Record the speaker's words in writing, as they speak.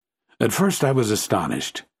At first I was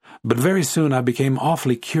astonished, but very soon I became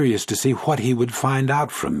awfully curious to see what he would find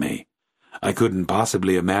out from me. I couldn't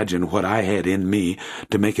possibly imagine what I had in me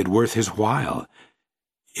to make it worth his while.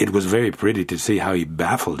 It was very pretty to see how he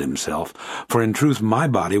baffled himself, for in truth my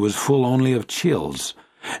body was full only of chills,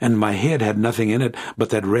 and my head had nothing in it but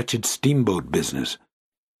that wretched steamboat business.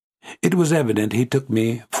 It was evident he took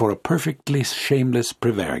me for a perfectly shameless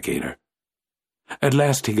prevaricator. At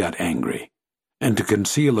last he got angry, and to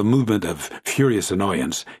conceal a movement of furious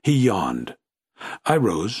annoyance, he yawned. I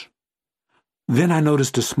rose. Then I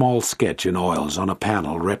noticed a small sketch in oils on a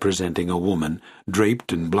panel representing a woman,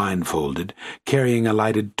 draped and blindfolded, carrying a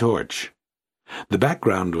lighted torch. The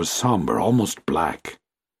background was somber, almost black.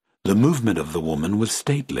 The movement of the woman was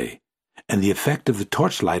stately, and the effect of the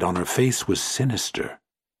torchlight on her face was sinister.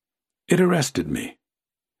 It arrested me,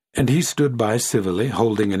 and he stood by civilly,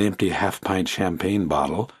 holding an empty half-pint champagne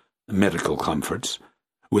bottle, medical comforts,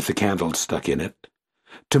 with the candle stuck in it.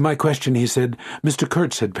 To my question he said, Mr.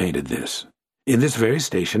 Kurtz had painted this, in this very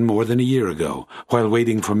station more than a year ago, while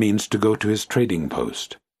waiting for means to go to his trading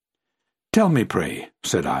post. "Tell me, pray,"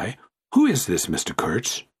 said I, "who is this Mr.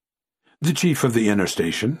 Kurtz?" "The chief of the inner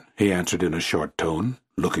station," he answered in a short tone,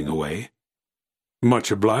 looking away.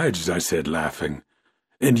 "Much obliged," I said, laughing.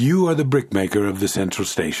 "And you are the brickmaker of the central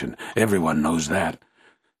station. Everyone knows that."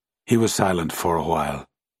 He was silent for a while.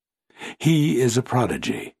 "He is a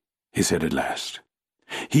prodigy," he said at last.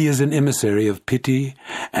 "He is an emissary of pity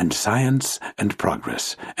and science and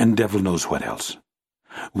progress, and devil knows what else.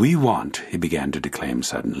 We want," he began to declaim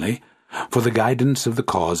suddenly, "for the guidance of the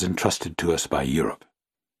cause entrusted to us by Europe,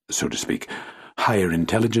 so to speak, higher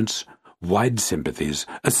intelligence, wide sympathies,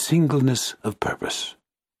 a singleness of purpose."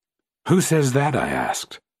 "Who says that?" I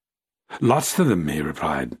asked. "Lots of them," he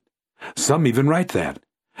replied. "Some even write that.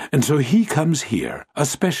 And so he comes here, a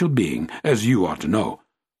special being, as you ought to know."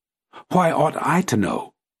 "Why ought I to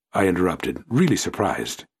know?" I interrupted, really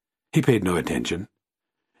surprised. He paid no attention.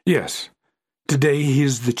 "Yes. Today he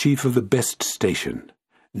is the chief of the best station.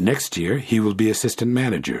 Next year he will be assistant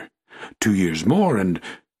manager. 2 years more and—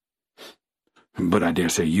 But I dare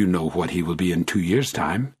say you know what he will be in 2 years'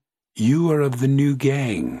 time. You are of the new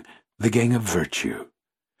gang, the gang of virtue.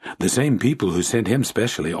 The same people who sent him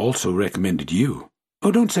specially also recommended you.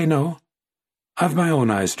 Oh, don't say no. I've my own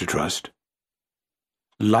eyes to trust."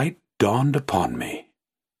 Light dawned upon me.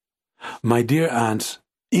 My dear aunt's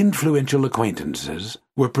influential acquaintances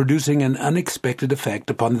were producing an unexpected effect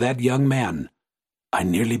upon that young man. I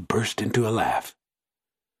nearly burst into a laugh.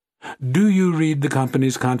 "Do you read the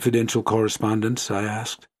company's confidential correspondence?" I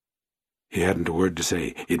asked. He hadn't a word to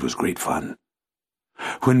say. It was great fun.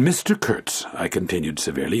 "When Mr. Kurtz," I continued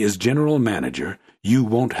severely, "is general manager, you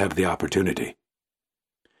won't have the opportunity."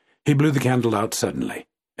 He blew the candle out suddenly,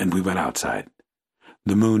 and we went outside.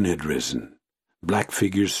 The moon had risen. Black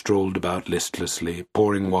figures strolled about listlessly,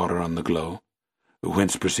 pouring water on the glow,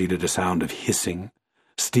 whence proceeded a sound of hissing.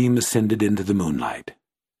 Steam ascended into the moonlight.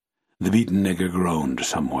 The beaten nigger groaned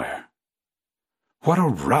somewhere. "What a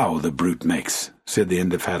row the brute makes," said the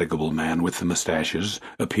indefatigable man with the moustaches,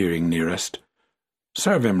 appearing nearest.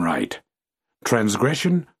 "Serve him right.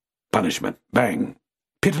 Transgression, punishment, bang.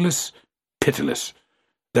 Pitiless, pitiless.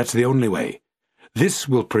 That's the only way. This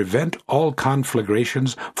will prevent all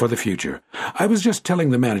conflagrations for the future. I was just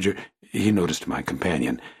telling the manager—" He noticed my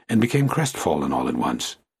companion, and became crestfallen all at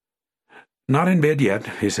once. "Not in bed yet,"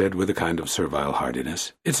 he said with a kind of servile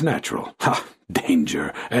heartiness. "It's natural. Ha!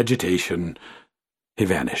 Danger, agitation." He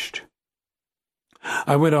vanished.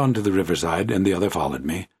 I went on to the riverside, and the other followed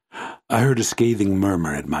me. I heard a scathing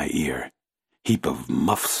murmur at my ear. "Heap of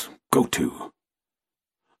muffs, go to."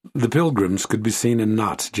 The pilgrims could be seen in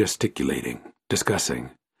knots gesticulating, discussing.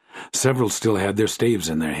 Several still had their staves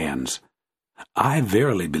in their hands. I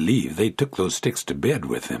verily believe they took those sticks to bed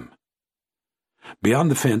with them. Beyond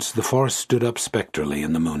the fence the forest stood up spectrally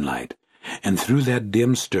in the moonlight, and through that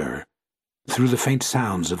dim stir, through the faint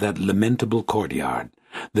sounds of that lamentable courtyard,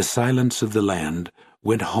 the silence of the land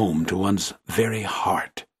went home to one's very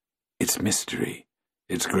heart, its mystery,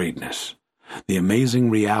 its greatness, the amazing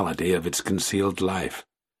reality of its concealed life.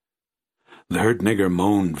 The hurt nigger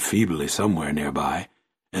moaned feebly somewhere nearby,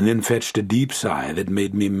 and then fetched a deep sigh that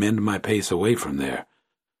made me mend my pace away from there.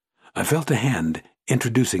 I felt a hand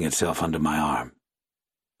introducing itself under my arm.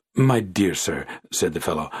 "My dear sir," said the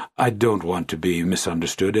fellow, "I don't want to be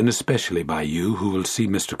misunderstood, and especially by you, who will see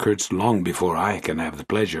Mr. Kurtz long before I can have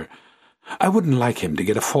the pleasure. I wouldn't like him to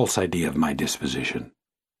get a false idea of my disposition."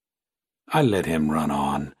 I let him run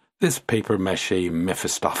on, this papier-mâché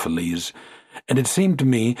Mephistopheles, and it seemed to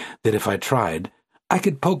me that if I tried, I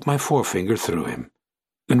could poke my forefinger through him.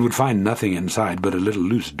 and would find nothing inside but a little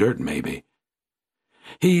loose dirt, maybe.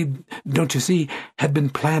 He, don't you see, had been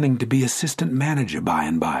planning to be assistant manager by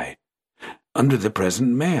and by, under the present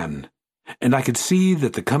man, and I could see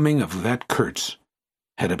that the coming of that Kurtz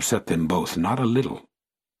had upset them both not a little.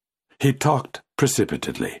 He talked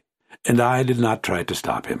precipitately, and I did not try to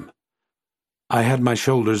stop him. I had my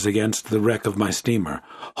shoulders against the wreck of my steamer,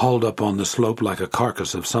 hauled up on the slope like a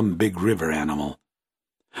carcass of some big river animal.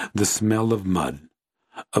 The smell of mud,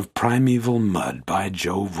 of primeval mud, by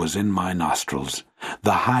Jove, was in my nostrils.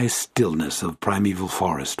 The high stillness of primeval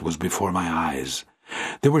forest was before my eyes.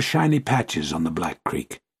 There were shiny patches on the Black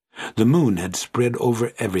Creek. The moon had spread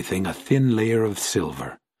over everything a thin layer of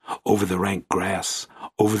silver, over the rank grass,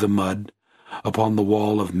 over the mud, upon the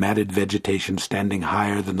wall of matted vegetation standing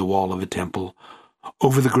higher than the wall of a temple.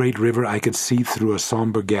 Over the great river I could see through a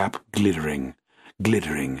somber gap, glittering,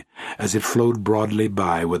 as it flowed broadly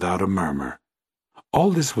by without a murmur.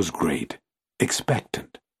 All this was great,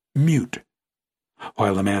 expectant, mute,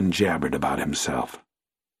 while the man jabbered about himself.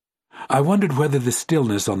 I wondered whether the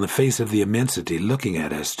stillness on the face of the immensity looking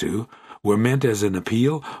at us two were meant as an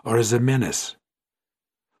appeal or as a menace.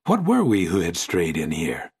 What were we who had strayed in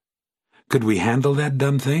here? Could we handle that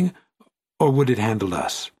dumb thing, or would it handle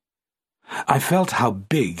us? I felt how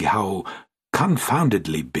big, how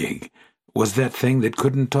confoundedly big, was that thing that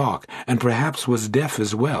couldn't talk, and perhaps was deaf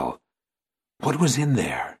as well. What was in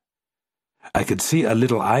there? I could see a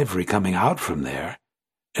little ivory coming out from there,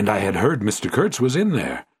 and I had heard Mr. Kurtz was in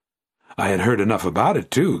there. I had heard enough about it,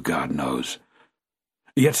 too, God knows.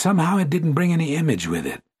 Yet somehow it didn't bring any image with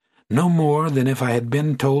it, no more than if I had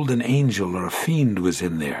been told an angel or a fiend was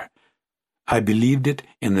in there. I believed it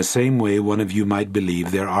in the same way one of you might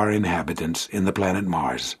believe there are inhabitants in the planet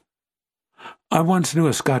Mars. I once knew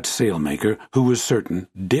a Scotch sailmaker who was certain,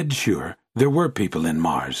 dead sure, there were people in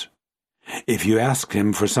Mars. If you asked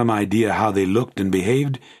him for some idea how they looked and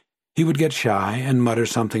behaved, he would get shy and mutter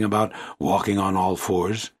something about walking on all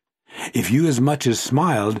fours. If you as much as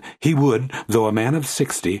smiled, he would, though a man of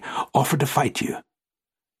 60, offer to fight you.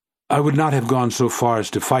 I would not have gone so far as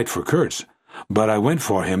to fight for Kurtz, but I went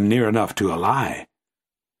for him near enough to a lie.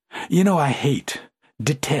 You know, I hate,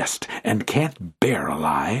 detest, and can't bear a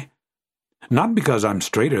lie. Not because I'm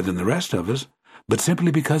straighter than the rest of us, but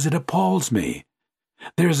simply because it appalls me.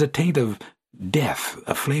 There is a taint of death,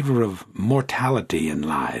 a flavor of mortality in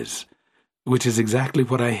lies, which is exactly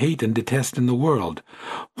what I hate and detest in the world,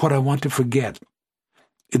 what I want to forget.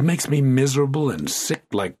 It makes me miserable and sick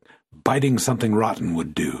like biting something rotten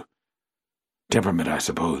would do. Temperament, I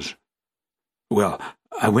suppose. Well,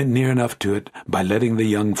 I went near enough to it by letting the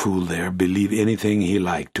young fool there believe anything he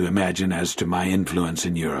liked to imagine as to my influence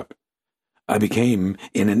in Europe. I became,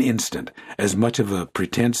 in an instant, as much of a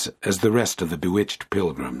pretense as the rest of the bewitched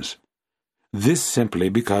pilgrims. This simply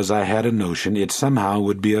because I had a notion it somehow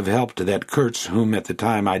would be of help to that Kurtz whom at the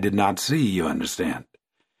time I did not see, you understand.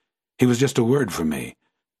 He was just a word for me.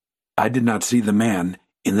 I did not see the man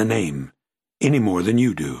in the name, any more than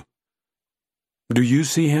you do. Do you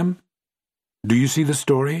see him? Do you see the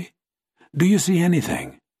story? Do you see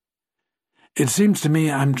anything? It seems to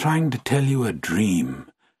me I'm trying to tell you a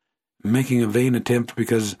dream, making a vain attempt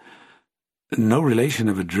because no relation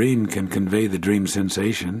of a dream can convey the dream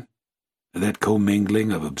sensation, that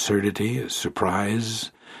commingling of absurdity,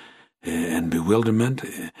 surprise, and bewilderment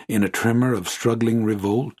in a tremor of struggling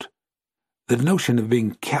revolt, the notion of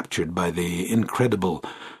being captured by the incredible,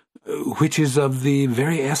 which is of the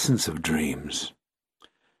very essence of dreams.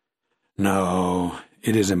 No,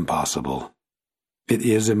 it is impossible. It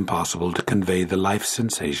is impossible to convey the life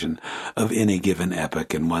sensation of any given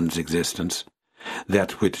epoch in one's existence,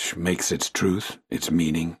 that which makes its truth, its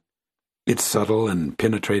meaning, its subtle and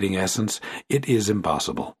penetrating essence. It is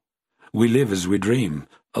impossible. We live as we dream,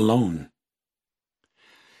 alone.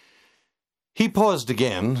 He paused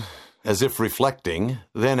again, as if reflecting,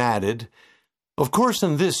 then added, "Of course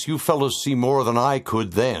in this you fellows see more than I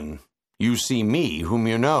could then. You see me, whom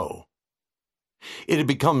you know." It had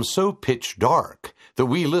become so pitch dark that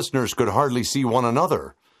we listeners could hardly see one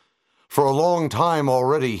another. For a long time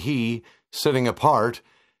already he, sitting apart,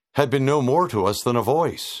 had been no more to us than a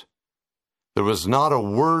voice. There was not a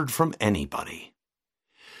word from anybody.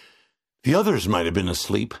 The others might have been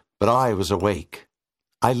asleep, but I was awake.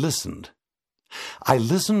 I listened. I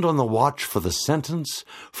listened on the watch for the sentence,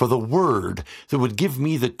 for the word that would give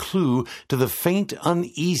me the clue to the faint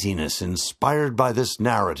uneasiness inspired by this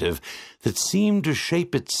narrative that seemed to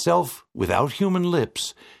shape itself without human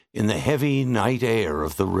lips in the heavy night air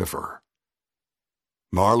of the river.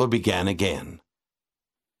 Marlowe began again.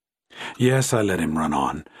 Yes, I let him run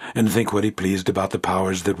on, and think what he pleased about the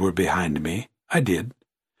powers that were behind me. I did.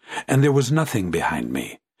 And there was nothing behind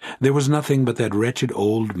me. There was nothing but that wretched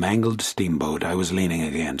old mangled steamboat I was leaning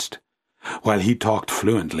against, while he talked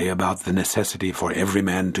fluently about the necessity for every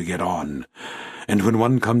man to get on. And when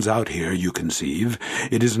one comes out here, you conceive,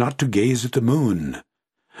 it is not to gaze at the moon.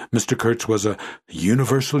 Mr. Kurtz was a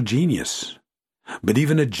universal genius, but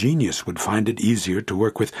even a genius would find it easier to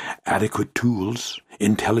work with adequate tools,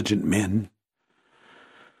 intelligent men.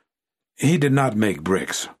 He did not make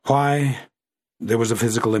bricks. Why? There was a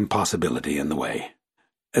physical impossibility in the way,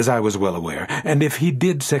 as I was well aware, and if he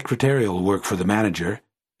did secretarial work for the manager,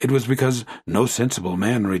 it was because no sensible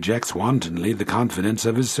man rejects wantonly the confidence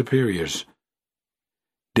of his superiors.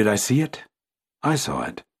 Did I see it? I saw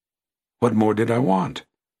it. What more did I want?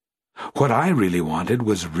 What I really wanted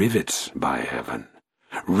was rivets, by heaven.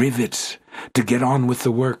 Rivets, to get on with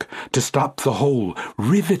the work, to stop the hole.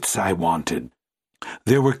 Rivets I wanted.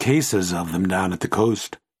 There were cases of them down at the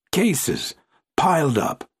coast. Cases, piled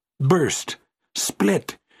up, burst,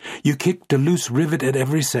 split. You kicked a loose rivet at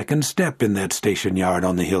every second step in that station yard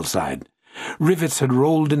on the hillside. Rivets had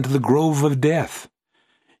rolled into the grove of death.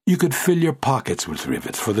 You could fill your pockets with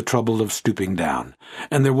rivets for the trouble of stooping down,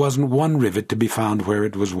 and there wasn't one rivet to be found where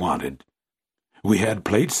it was wanted. We had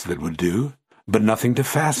plates that would do, but nothing to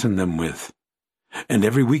fasten them with. And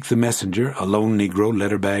every week the messenger, a lone Negro,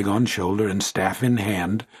 letter bag on shoulder and staff in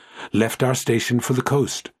hand, left our station for the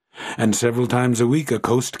coast. And several times a week a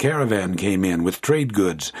coast caravan came in with trade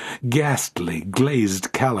goods, ghastly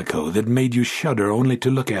glazed calico that made you shudder only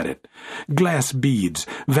to look at it, glass beads,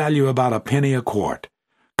 value about a penny a quart,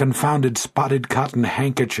 confounded spotted cotton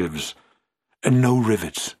handkerchiefs, and no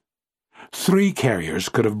rivets. 3 carriers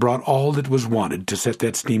could have brought all that was wanted to set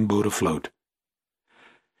that steamboat afloat.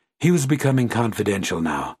 He was becoming confidential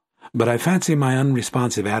now, but I fancy my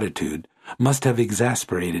unresponsive attitude must have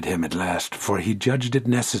exasperated him at last, for he judged it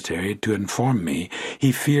necessary to inform me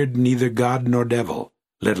he feared neither God nor devil,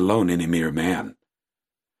 let alone any mere man.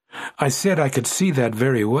 I said I could see that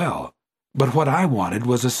very well, but what I wanted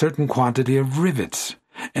was a certain quantity of rivets,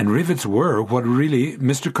 and rivets were what really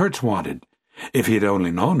Mr. Kurtz wanted, if he had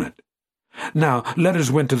only known it. Now,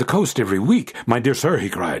 letters went to the coast every week. "My dear sir," he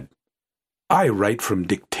cried, "I write from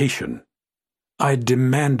dictation. I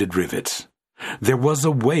demanded rivets. There was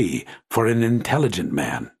a way for an intelligent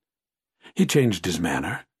man." He changed his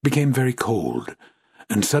manner, became very cold,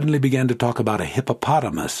 and suddenly began to talk about a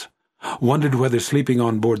hippopotamus. Wondered whether sleeping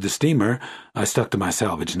on board the steamer, I stuck to my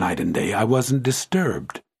salvage night and day, I wasn't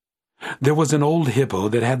disturbed. There was an old hippo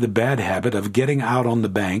that had the bad habit of getting out on the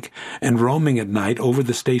bank and roaming at night over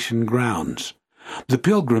the station grounds. The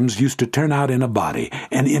pilgrims used to turn out in a body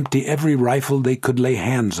and empty every rifle they could lay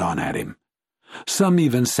hands on at him. Some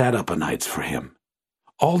even sat up o' nights for him.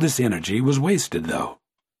 All this energy was wasted, though.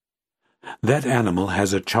 "That animal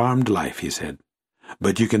has a charmed life," he said.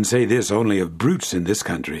 "But you can say this only of brutes in this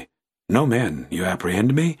country. No man, you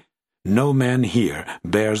apprehend me? No man here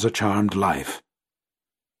bears a charmed life."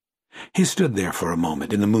 He stood there for a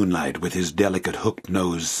moment in the moonlight with his delicate hooked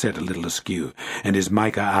nose set a little askew and his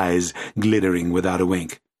mica eyes glittering without a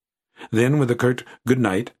wink. Then, with a curt "good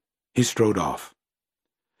night," he strode off.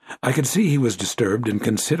 I could see he was disturbed and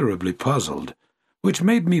considerably puzzled, which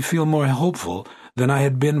made me feel more hopeful than I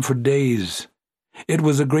had been for days. It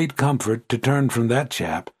was a great comfort to turn from that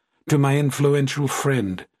chap to my influential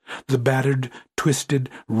friend, the battered, twisted,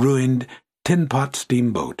 ruined tin-pot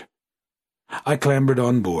steamboat. I clambered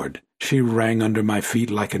on board. She rang under my feet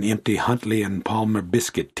like an empty Huntley and Palmer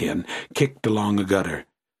biscuit tin kicked along a gutter.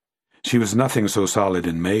 She was nothing so solid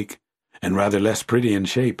in make, and rather less pretty in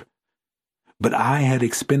shape. But I had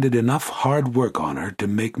expended enough hard work on her to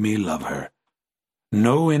make me love her.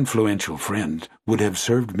 No influential friend would have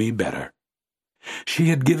served me better. She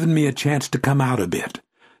had given me a chance to come out a bit,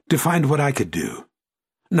 to find what I could do.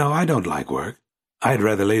 No, I don't like work. I'd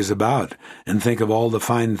rather laze about and think of all the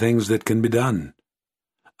fine things that can be done.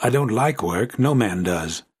 I don't like work, no man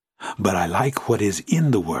does, but I like what is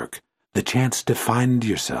in the work, the chance to find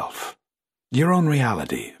yourself. Your own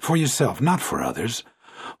reality, for yourself, not for others,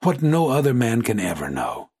 what no other man can ever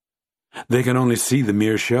know. They can only see the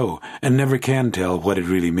mere show, and never can tell what it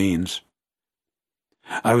really means.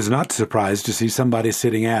 I was not surprised to see somebody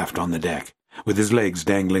sitting aft on the deck, with his legs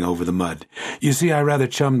dangling over the mud. You see, I rather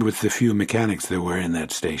chummed with the few mechanics there were in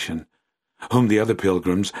that station, whom the other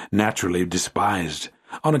pilgrims naturally despised,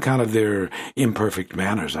 on account of their imperfect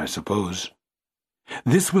manners, I suppose.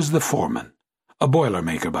 This was the foreman, a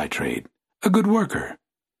boiler-maker by trade, a good worker.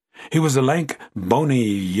 He was a lank, bony,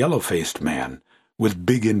 yellow-faced man, with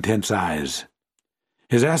big, intense eyes.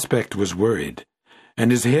 His aspect was worried,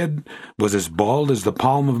 and his head was as bald as the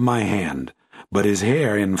palm of my hand, but his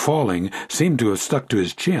hair in falling seemed to have stuck to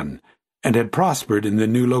his chin, and had prospered in the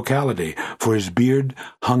new locality, for his beard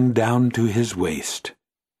hung down to his waist.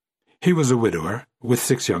 He was a widower, with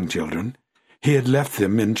 6 young children. He had left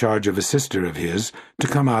them in charge of a sister of his to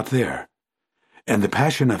come out there. And the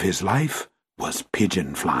passion of his life was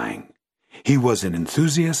pigeon flying. He was an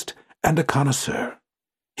enthusiast and a connoisseur.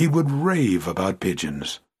 He would rave about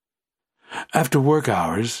pigeons. After work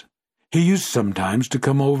hours, he used sometimes to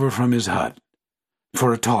come over from his hut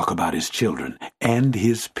for a talk about his children and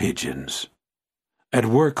his pigeons. At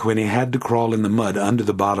work, when he had to crawl in the mud under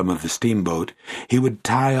the bottom of the steamboat, he would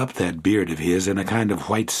tie up that beard of his in a kind of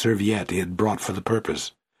white serviette he had brought for the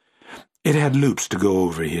purpose. It had loops to go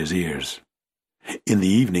over his ears. In the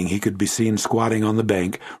evening he could be seen squatting on the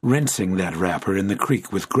bank, rinsing that wrapper in the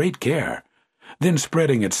creek with great care, then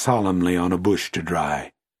spreading it solemnly on a bush to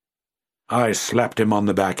dry. I slapped him on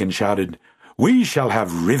the back and shouted, "We shall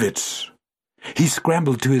have rivets!" He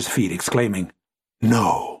scrambled to his feet, exclaiming,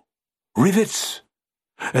 "No! Rivets!"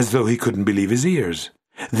 as though he couldn't believe his ears.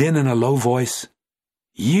 Then in a low voice,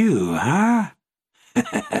 "You, huh?"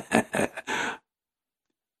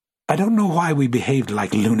 I don't know why we behaved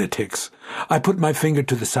like lunatics. I put my finger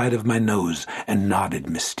to the side of my nose and nodded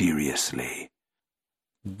mysteriously.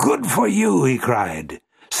 "Good for you," he cried,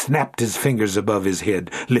 snapped his fingers above his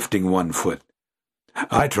head, lifting one foot.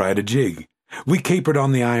 I tried a jig. We capered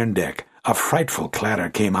on the iron deck. A frightful clatter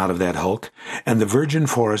came out of that hulk, and the virgin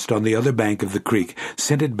forest on the other bank of the creek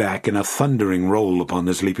sent it back in a thundering roll upon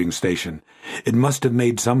the sleeping station. It must have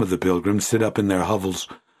made some of the pilgrims sit up in their hovels.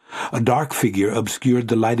 A dark figure obscured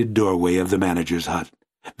the lighted doorway of the manager's hut,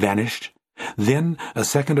 vanished. Then, a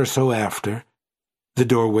second or so after, the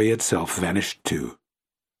doorway itself vanished too.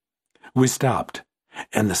 We stopped,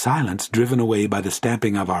 and the silence, driven away by the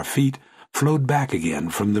stamping of our feet, flowed back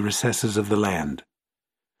again from the recesses of the land.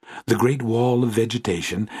 The great wall of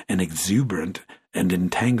vegetation, an exuberant and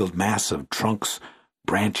entangled mass of trunks,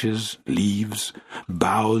 branches, leaves,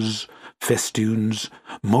 boughs, festoons,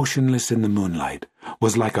 motionless in the moonlight,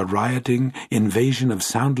 was like a rioting invasion of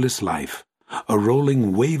soundless life, a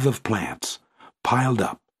rolling wave of plants, piled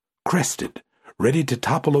up, crested, ready to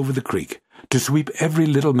topple over the creek, to sweep every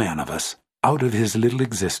little man of us out of his little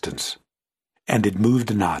existence. And it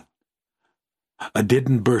moved not. A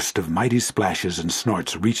deadened burst of mighty splashes and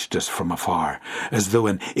snorts reached us from afar, as though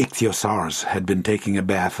an ichthyosaurus had been taking a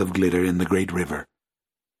bath of glitter in the great river.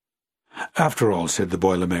 "After all," said the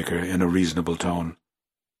Boilermaker in a reasonable tone,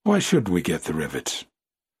 "why shouldn't we get the rivets?"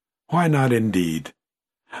 "Why not, indeed?"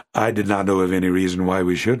 I did not know of any reason why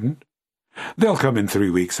we shouldn't. "They'll come in 3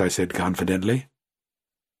 weeks," I said confidently.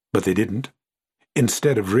 But they didn't.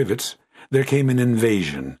 Instead of rivets, there came an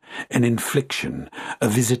invasion, an infliction, a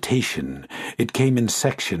visitation. It came in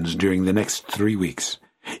sections during the next 3 weeks.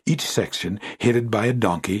 Each section headed by a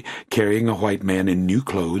donkey carrying a white man in new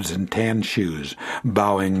clothes and tan shoes,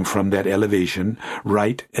 bowing from that elevation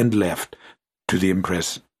right and left to the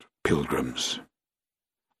impressed pilgrims.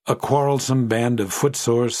 A quarrelsome band of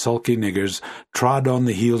footsore, sulky niggers trod on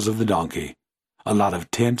the heels of the donkey. A lot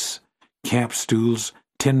of tents, camp stools,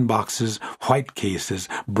 tin boxes, white cases,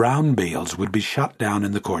 brown bales would be shot down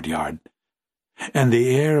in the courtyard, and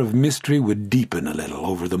the air of mystery would deepen a little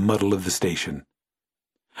over the muddle of the station.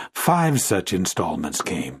 5 such installments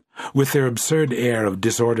came, with their absurd air of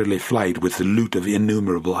disorderly flight with the loot of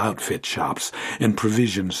innumerable outfit shops and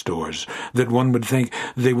provision stores, that one would think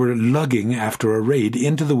they were lugging after a raid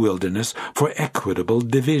into the wilderness for equitable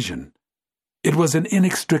division. It was an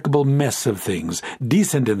inextricable mess of things,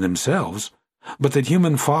 decent in themselves, but that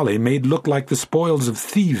human folly made look like the spoils of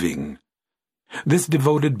thieving. This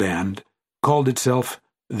devoted band called itself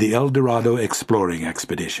the El Dorado Exploring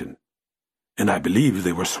Expedition, and I believe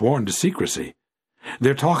they were sworn to secrecy.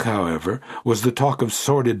 Their talk, however, was the talk of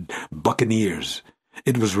sordid buccaneers.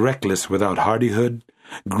 It was reckless without hardihood,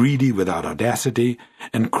 greedy without audacity,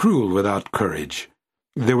 and cruel without courage.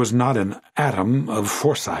 There was not an atom of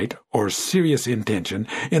foresight or serious intention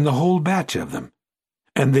in the whole batch of them,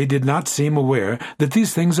 and they did not seem aware that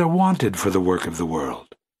these things are wanted for the work of the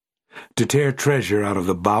world. To tear treasure out of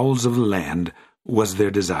the bowels of the land was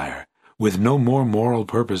their desire, with no more moral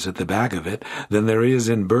purpose at the back of it than there is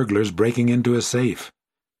in burglars breaking into a safe.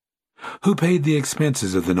 Who paid the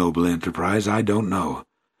expenses of the noble enterprise, I don't know,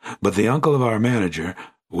 but the uncle of our manager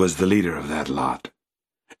was the leader of that lot.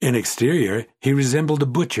 In exterior, he resembled a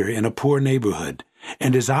butcher in a poor neighborhood,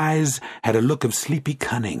 and his eyes had a look of sleepy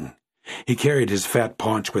cunning. He carried his fat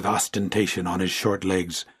paunch with ostentation on his short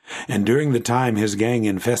legs, and during the time his gang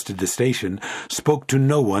infested the station, spoke to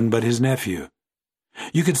no one but his nephew.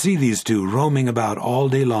 You could see these two roaming about all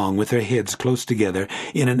day long with their heads close together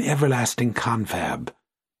in an everlasting confab.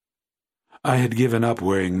 I had given up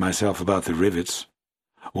worrying myself about the rivets.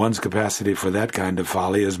 One's capacity for that kind of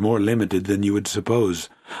folly is more limited than you would suppose.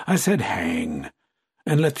 I said hang,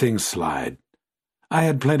 and let things slide. I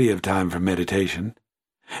had plenty of time for meditation,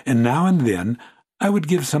 and now and then I would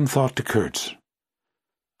give some thought to Kurtz.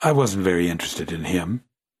 I wasn't very interested in him.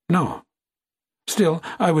 No. Still,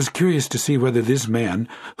 I was curious to see whether this man,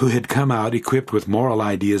 who had come out equipped with moral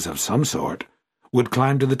ideas of some sort, would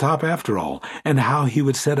climb to the top after all, and how he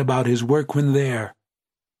would set about his work when there.